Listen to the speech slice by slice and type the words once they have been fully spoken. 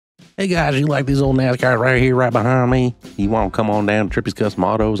Hey guys, you like these old NASCARs right here, right behind me? You want to come on down to Trippy's Custom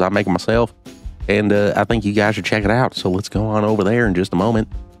Autos? I make them myself, and I think you guys should check it out. So let's go on over there in just a moment.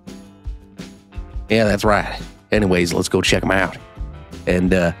 Yeah, that's right. Anyways, let's go check them out,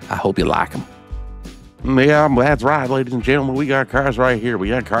 and I hope you like them. Yeah, that's right, ladies and gentlemen. We got cars right here. We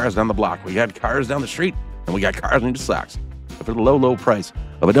got cars down the block. We got cars down the street, and we got cars in the socks. But for the low, low price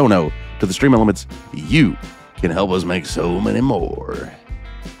of a dono to the stream elements, you can help us make so many more.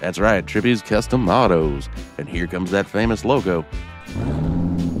 That's right, Trippy's Custom Autos. And here comes that famous logo.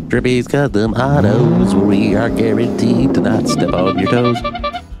 Trippy's Custom Autos, where we are guaranteed to not step on your toes.